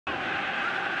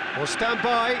Well, stand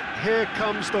by, here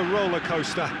comes the roller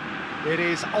coaster. It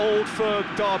is Old Firm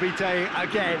Derby Day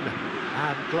again,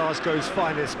 and Glasgow's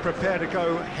finest prepare to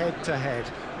go head-to-head.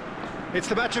 It's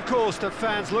the match, of course, that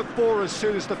fans look for as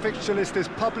soon as the fixture list is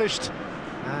published,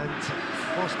 and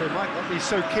whilst they might not be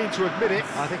so keen to admit it,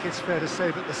 I think it's fair to say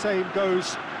that the same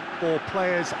goes for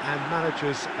players and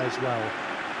managers as well.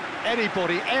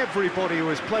 Anybody, everybody who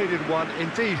has played in one,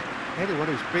 indeed anyone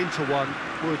who's been to one,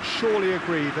 would surely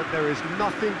agree that there is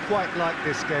nothing quite like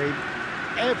this game.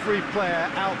 Every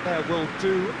player out there will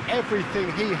do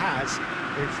everything he has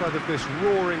in front of this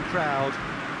roaring crowd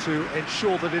to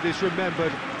ensure that it is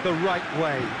remembered the right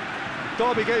way.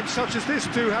 Derby games such as this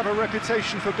do have a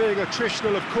reputation for being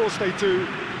attritional, of course they do.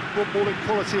 Footballing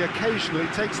quality occasionally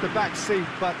takes the back seat,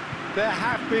 but there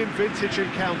have been vintage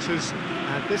encounters,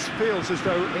 and this feels as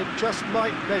though it just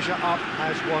might measure up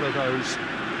as one of those.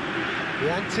 The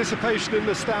anticipation in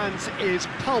the stands is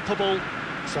palpable,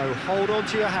 so hold on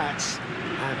to your hats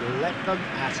and let them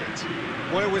at it.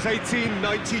 Well, it was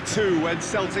 1892 when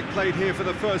Celtic played here for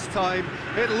the first time.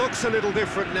 It looks a little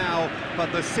different now,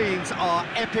 but the scenes are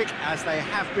epic as they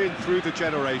have been through the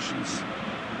generations.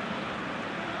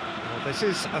 Well, this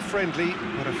is a friendly,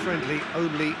 but a friendly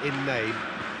only in name.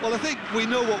 Well, I think we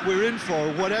know what we're in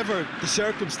for, whatever the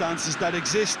circumstances that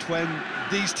exist when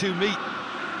these two meet.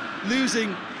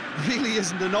 Losing really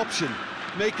isn't an option,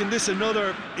 making this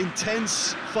another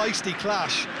intense, feisty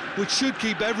clash, which should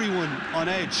keep everyone on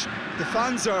edge. The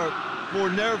fans are more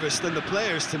nervous than the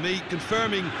players, to me,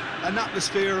 confirming an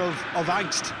atmosphere of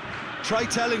angst. Try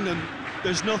telling them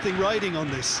there's nothing riding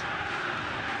on this.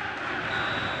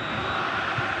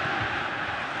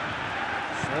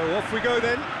 So off we go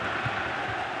then.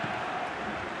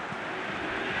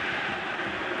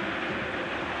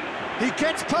 He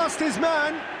gets past his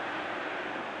man.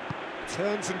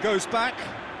 Turns and goes back.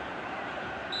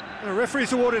 The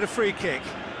referee's awarded a free kick.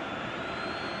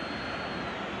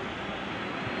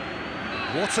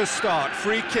 What a start.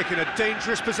 Free kick in a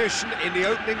dangerous position in the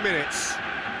opening minutes.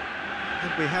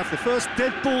 And we have the first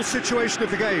dead ball situation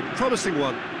of the game. Promising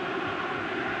one.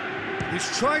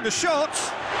 He's trying the shot. It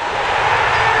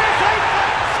is a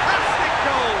fantastic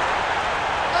goal!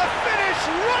 A finish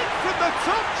right from the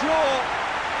top draw.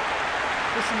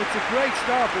 Listen, it's a great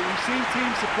start, but we've seen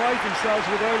teams surprise themselves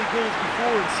with early goals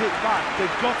before and sit back.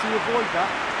 They've got to avoid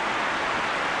that.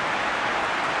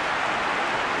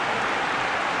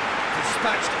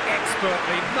 Dispatched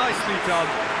expertly, nicely done.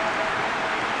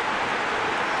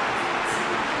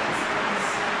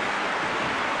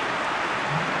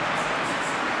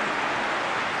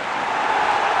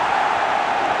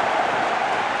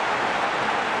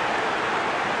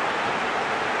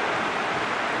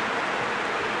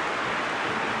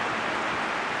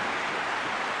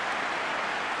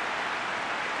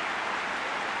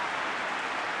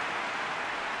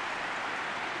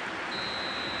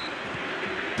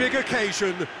 Big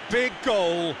occasion, big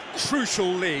goal, crucial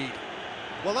lead.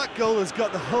 Well, that goal has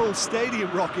got the whole stadium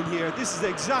rocking here. This is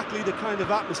exactly the kind of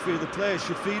atmosphere the players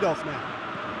should feed off now.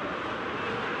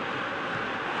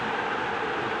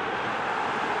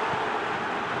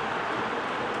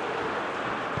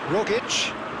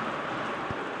 Rogic.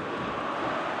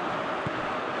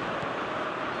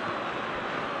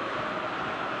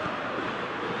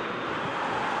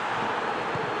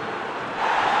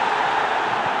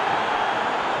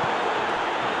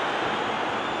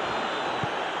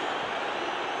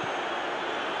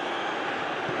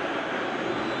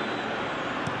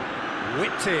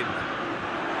 Whipped in.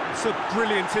 It's a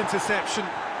brilliant interception.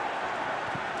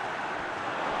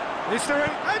 Is there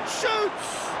and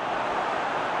shoots!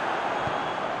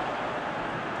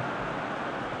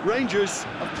 Rangers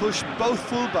have pushed both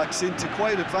fullbacks into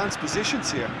quite advanced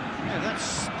positions here. Yeah,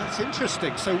 that's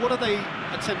interesting. So what are they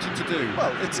attempting to do?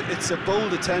 Well, it's a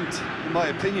bold attempt, in my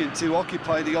opinion, to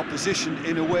occupy the opposition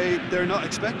in a way they're not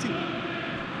expecting.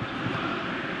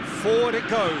 Forward it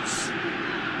goes.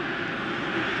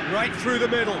 Right through the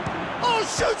middle. Oh,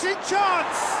 shooting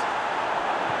chance!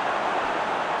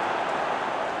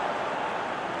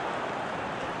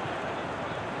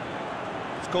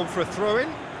 It's gone for a throw-in.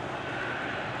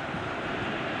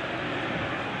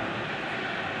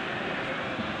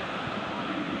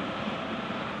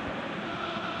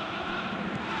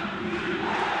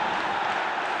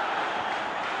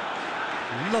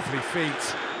 Lovely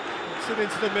feet. Puts it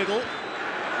into the middle.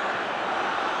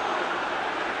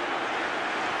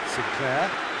 Sinclair.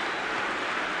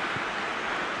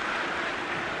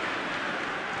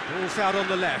 Ball's out on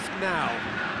the left now.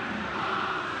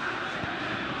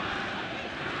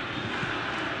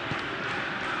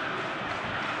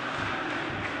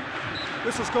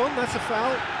 Whistle's gone, that's a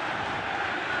foul.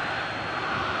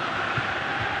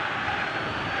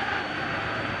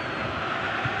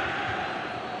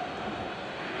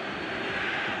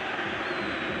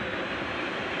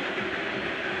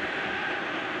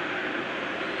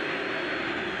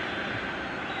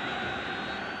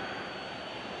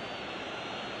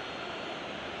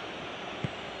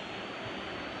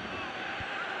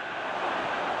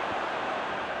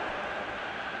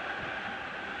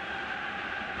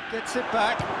 Gets it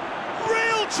back.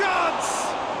 Real chance!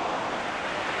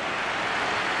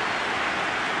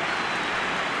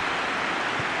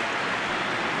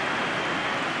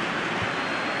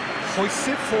 Hoists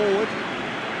it forward.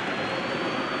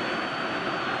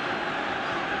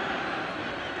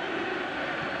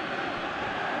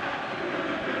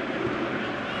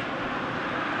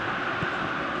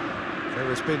 There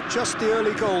has been just the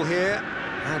early goal here,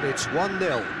 and it's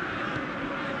 1-0.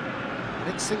 And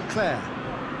it's Sinclair.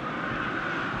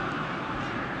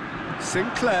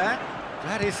 Sinclair,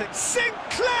 that is it.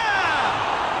 Sinclair!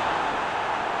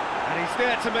 And he's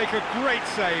there to make a great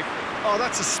save. Oh,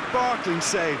 that's a sparkling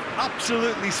save,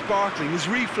 absolutely sparkling. His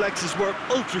reflexes were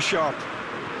ultra sharp.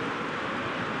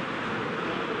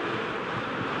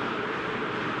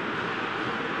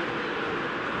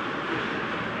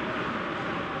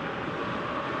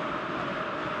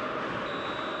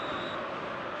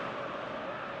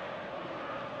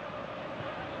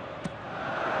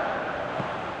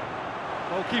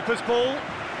 Goalkeeper's ball.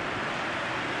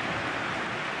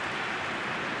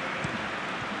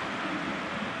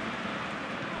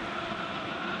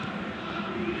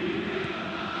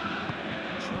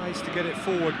 Tries to get it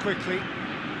forward quickly.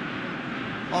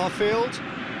 Arfield.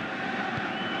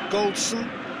 Goldson.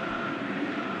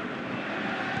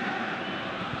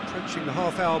 Approaching the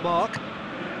half-hour mark.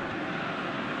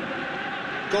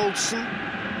 Goldson.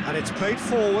 And it's played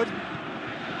forward.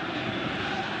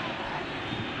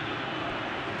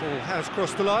 Ball has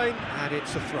crossed the line, and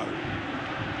it's a throw.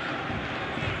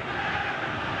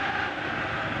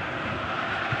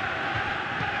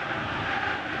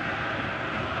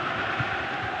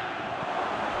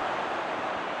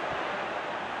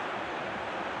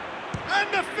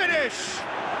 And the finish!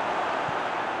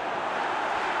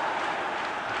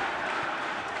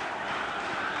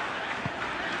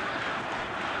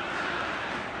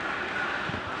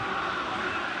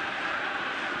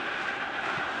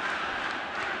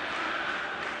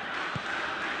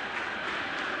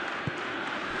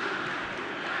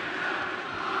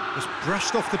 Just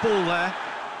brushed off the ball there.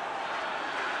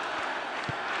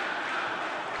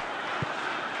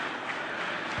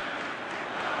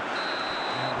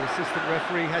 And the assistant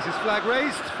referee has his flag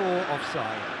raised for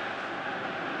offside.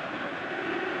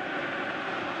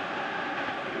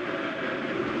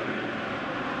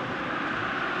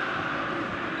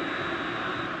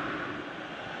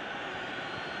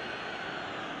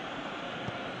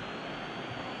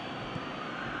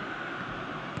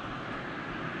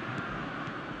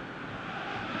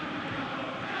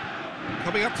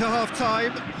 Coming up to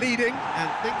half-time, leading, and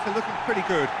things are looking pretty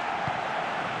good.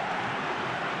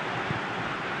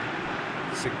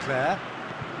 Sinclair.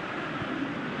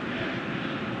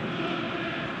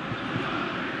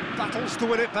 Battles to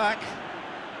win it back.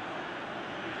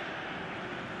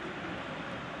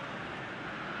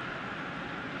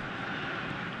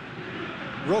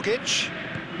 Rogic.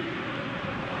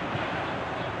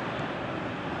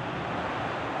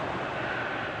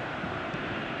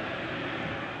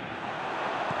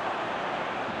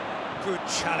 Good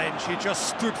challenge, he just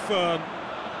stood firm.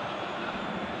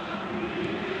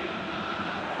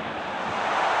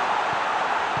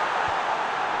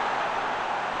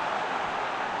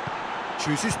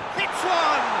 Chooses, hits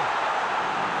one!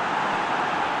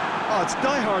 Oh, it's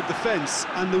die-hard defence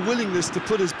and the willingness to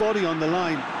put his body on the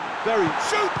line. Very...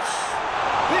 Shoots!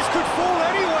 This could fall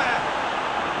anywhere!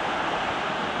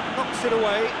 Knocks it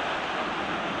away.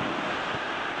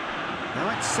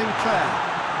 Now it's Sinclair.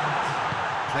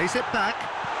 Plays it back.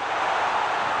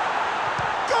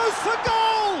 Goes for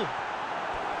goal!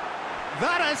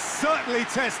 That has certainly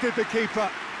tested the keeper.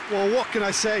 Well, what can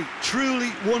I say?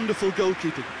 Truly wonderful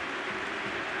goalkeeping.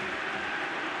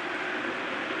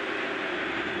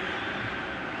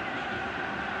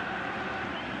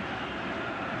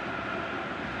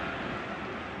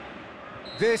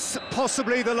 This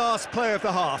possibly the last play of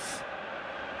the half.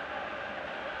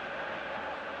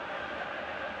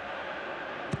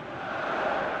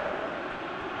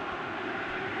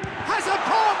 Has a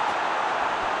pop!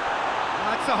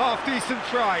 That's a half-decent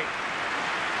try.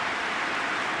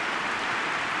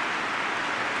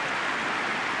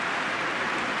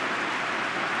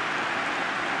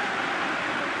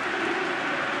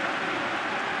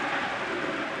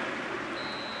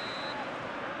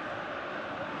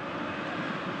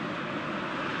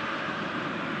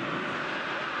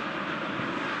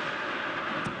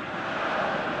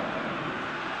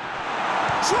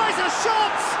 Tries a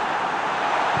shot!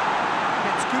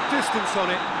 Gets good distance on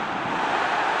it.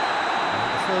 And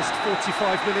the first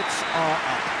 45 minutes are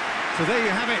up. So there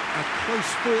you have it, a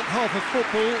close-fought half of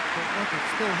football, but one that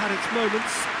still had its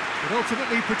moments, but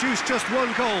ultimately produced just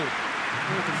one goal.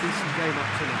 More than decent game up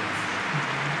to now.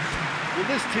 Well,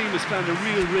 this team has found a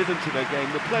real rhythm to their game.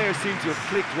 The players seem to have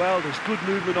clicked well. There's good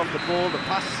movement off the ball. The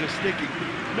passes are sticking.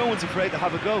 No one's afraid to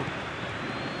have a go.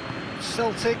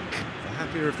 Celtic, the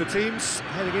happier of the teams,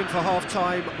 heading in for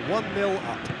half-time, 1-0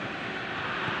 up.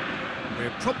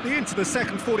 We're promptly into the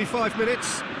second 45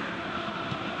 minutes.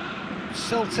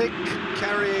 Celtic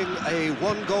carrying a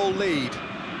one-goal lead.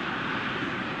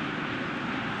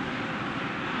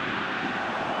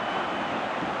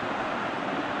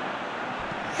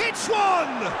 Hits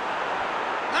one!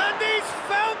 And he's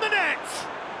found the net!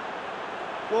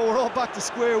 Well, we're all back to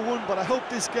square one, but I hope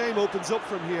this game opens up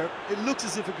from here. It looks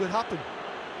as if it could happen.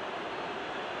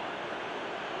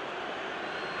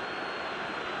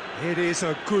 It is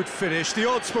a good finish. The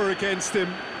odds were against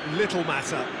him, little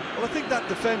matter. Well, I think that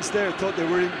defence there thought they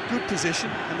were in good position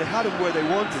and they had him where they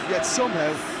wanted, yet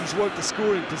somehow he's worked the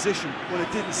scoring position when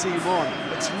it didn't see him on.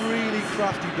 It's really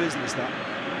crafty business, that.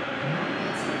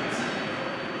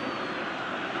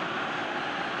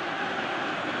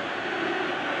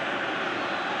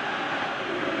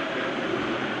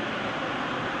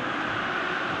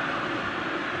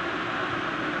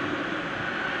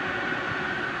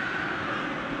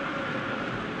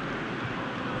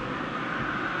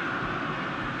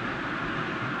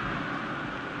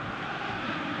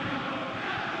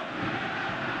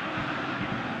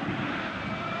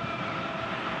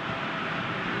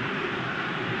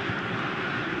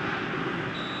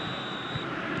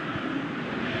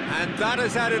 And that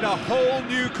has added a whole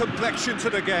new complexion to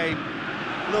the game.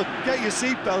 Look, get your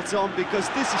seatbelts on because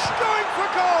this is Going for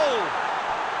goal!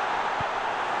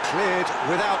 Cleared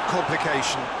without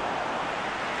complication.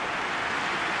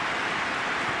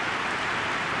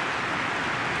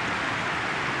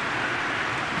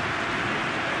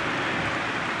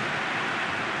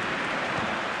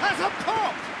 Has a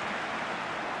pop!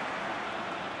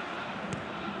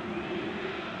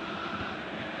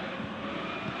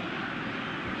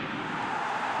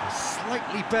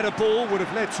 Slightly better ball would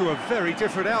have led to a very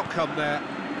different outcome there.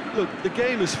 Look, the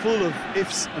game is full of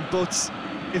ifs and buts.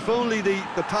 If only the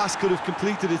pass could have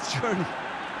completed its journey.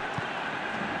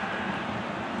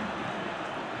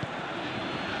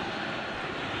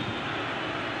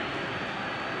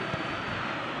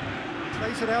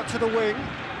 Plays it out to the wing.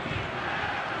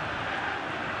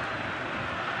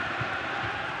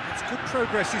 It's good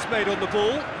progress he's made on the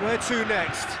ball. Where to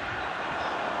next?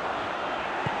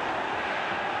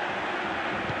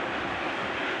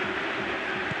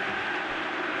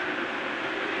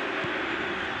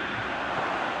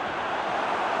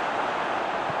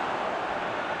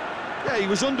 Yeah, he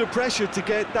was under pressure to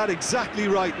get that exactly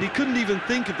right, and he couldn't even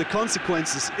think of the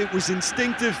consequences. It was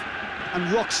instinctive and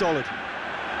rock solid.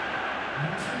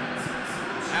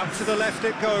 Out to the left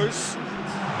it goes.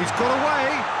 He's got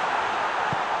away.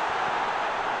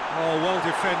 Oh, well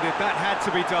defended. That had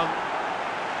to be done.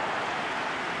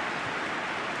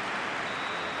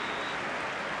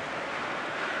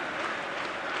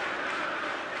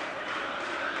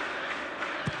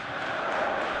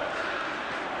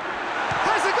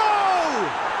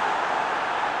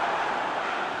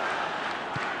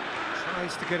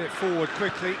 Tries to get it forward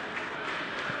quickly.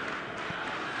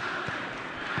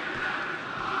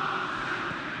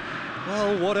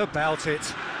 Well, what about it?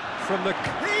 From the...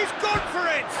 He's gone for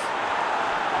it!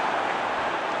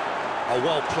 Oh,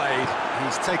 well played.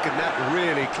 He's taken that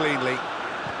really cleanly.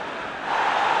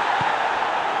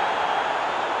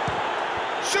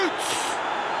 Shoots!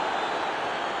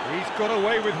 He's got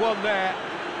away with one there.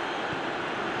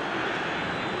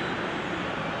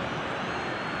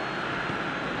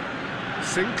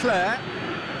 Sinclair.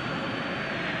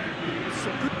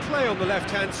 Some good play on the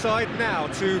left-hand side now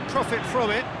to profit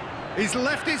from it. He's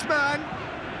left his man.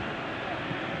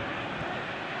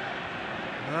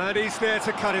 And he's there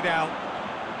to cut it out.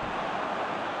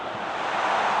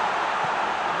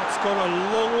 That's gone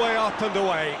a long way up and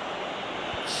away.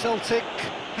 Celtic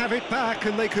have it back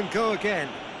and they can go again.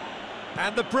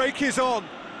 And the break is on.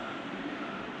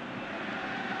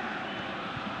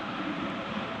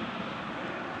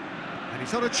 And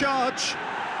he's on a charge.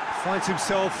 Finds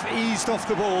himself eased off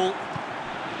the ball.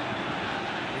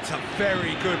 It's a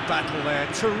very good battle there,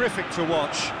 terrific to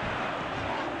watch.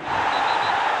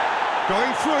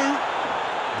 Going through.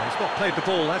 No, he's not played the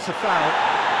ball, that's a foul.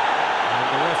 And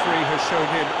the referee has shown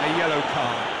him a yellow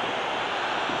card.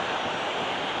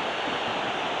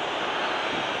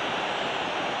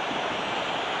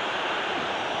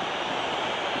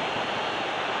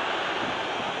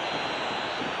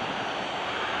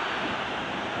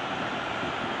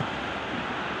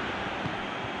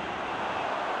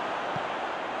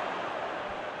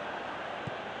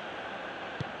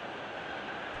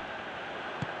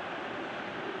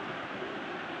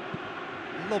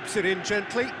 Lobs it in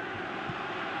gently.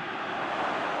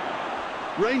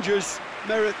 Rangers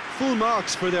merit full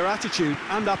marks for their attitude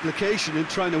and application in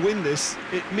trying to win this.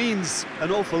 It means an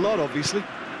awful lot, obviously.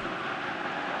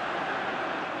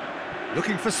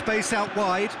 Looking for space out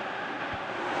wide.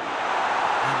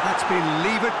 And that's been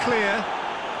levered clear.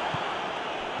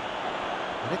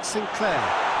 And it's Sinclair.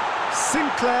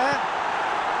 Sinclair!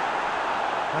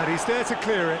 And he's there to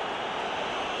clear it.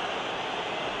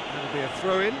 That'll be a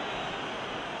throw-in.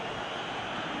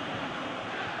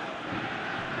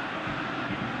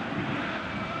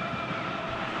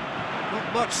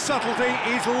 Not much subtlety,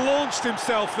 he's launched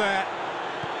himself there.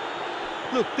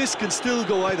 Look, this can still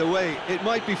go either way. It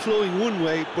might be flowing one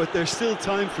way, but there's still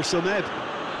time for some ebb.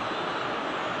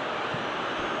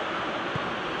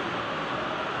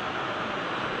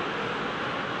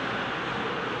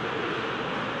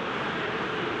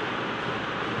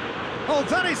 Oh,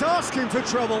 that is asking for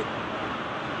trouble.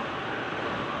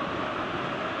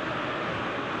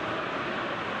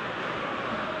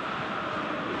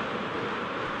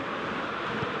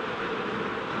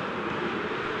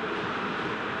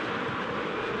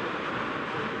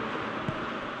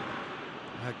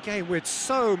 A game with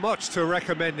so much to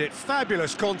recommend it.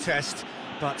 Fabulous contest,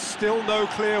 but still no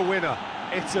clear winner.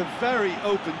 It's a very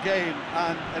open game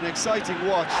and an exciting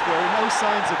watch. There are no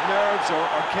signs of nerves or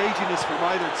caginess from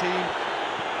either team.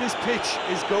 This pitch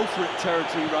is go-for-it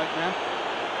territory right now.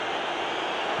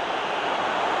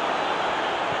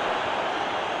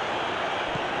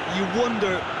 You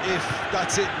wonder if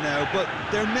that's it now, but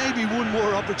there may be one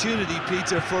more opportunity,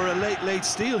 Peter, for a late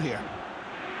steal here.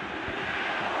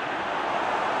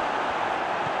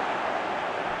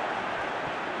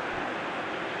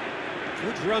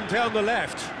 Good run down the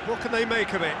left. What can they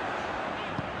make of it?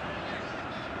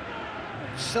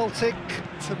 Celtic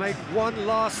to make one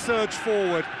last surge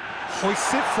forward.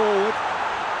 Hoists it forward.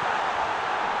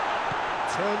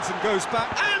 Turns and goes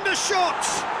back. And a shot!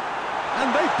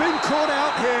 And they've been caught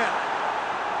out here.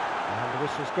 And the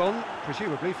whistle's gone,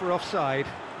 presumably for offside.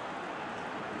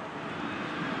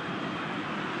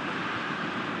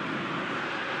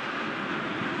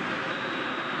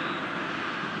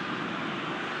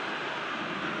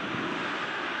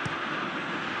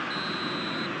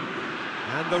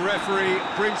 And the referee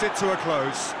brings it to a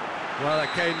close. Well, a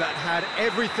game that had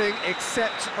everything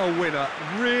except a winner.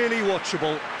 Really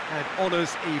watchable and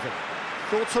honours even.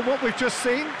 Thoughts on what we've just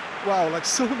seen? Wow, like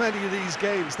so many of these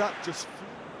games, that just